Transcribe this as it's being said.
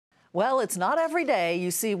Well, it's not every day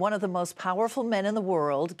you see one of the most powerful men in the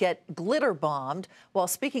world get glitter bombed while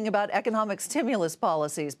speaking about economic stimulus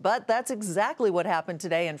policies. But that's exactly what happened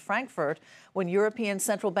today in Frankfurt when European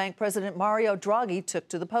Central Bank President Mario Draghi took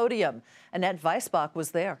to the podium. Annette Weisbach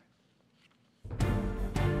was there.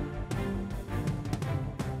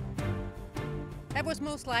 That was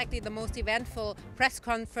most likely the most eventful press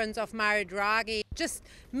conference of Mario Draghi. Just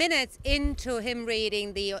minutes into him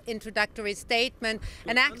reading the introductory statement,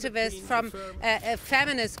 an activist from a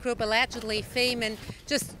feminist group, allegedly Femen,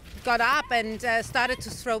 just got up and started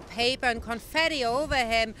to throw paper and confetti over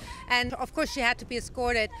him. And of course, she had to be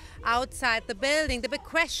escorted outside the building. The big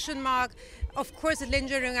question mark, of course, is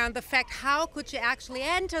lingering around the fact, how could she actually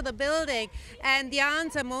enter the building? And the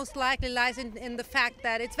answer most likely lies in the fact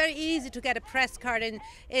that it's very easy to get a press card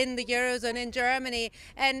in the Eurozone, in Germany.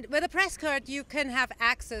 And with a press card, you can have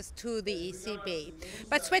access to the ECB.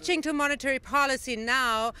 But switching to monetary policy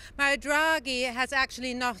now, Mario Draghi has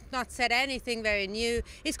actually not said anything very new.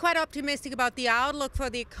 He's quite optimistic about the outlook for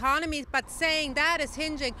the economy, but saying that is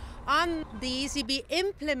hinging on the ECB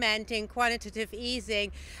implementing quantitative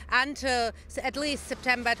easing until at least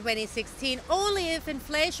September 2016. Only if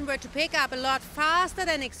inflation were to pick up a lot faster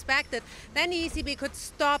than expected, then the ECB could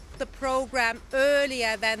stop the program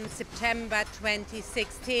earlier than September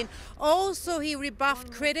 2016. Also, he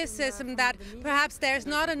rebuffed criticism that perhaps there's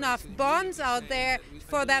not enough bonds out there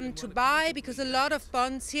for them to buy, because a lot of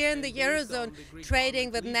bonds here in the Eurozone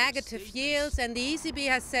trading with negative yields, and the ECB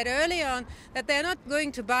has said early on that they're not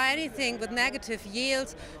going to buy anything with negative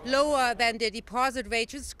yields lower than the deposit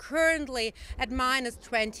rate, which is currently at minus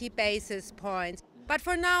 20 basis points. But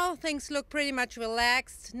for now, things look pretty much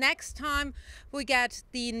relaxed. Next time we get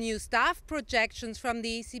the new staff projections from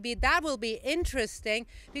the ECB, that will be interesting,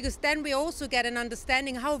 because then we also get an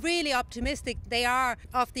understanding how really optimistic they are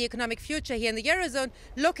of the economic future here in the Eurozone,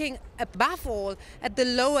 looking above all at the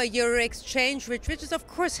lower euro exchange rate, which is of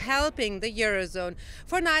course helping the Eurozone.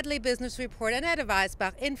 For Nightly Business Report, Annette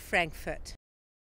Weisbach in Frankfurt.